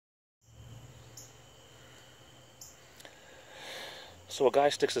So a guy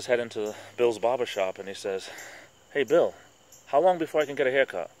sticks his head into Bill's barber shop and he says, "Hey Bill, how long before I can get a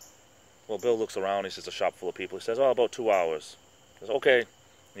haircut?" Well, Bill looks around, he sees a shop full of people. He says, "Oh, about 2 hours." He says, "Okay," and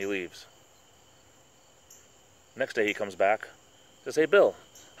he leaves. Next day he comes back, says, "Hey Bill,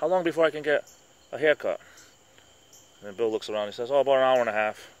 how long before I can get a haircut?" And then Bill looks around, he says, "Oh, about an hour and a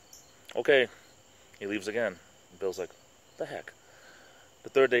half." "Okay." He leaves again. And Bill's like, "What the heck?" The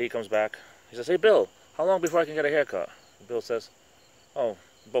third day he comes back, he says, "Hey Bill, how long before I can get a haircut?" And Bill says, "Oh,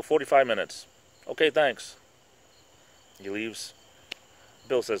 about 45 minutes. Okay, thanks." He leaves.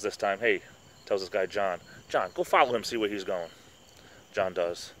 Bill says this time, "Hey," tells this guy John, "John, go follow him, see where he's going." John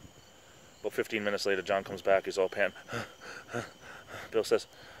does. About 15 minutes later, John comes back, he's all panting. Bill says,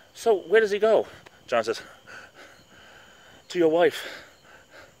 "So, where does he go?" John says, "To your wife."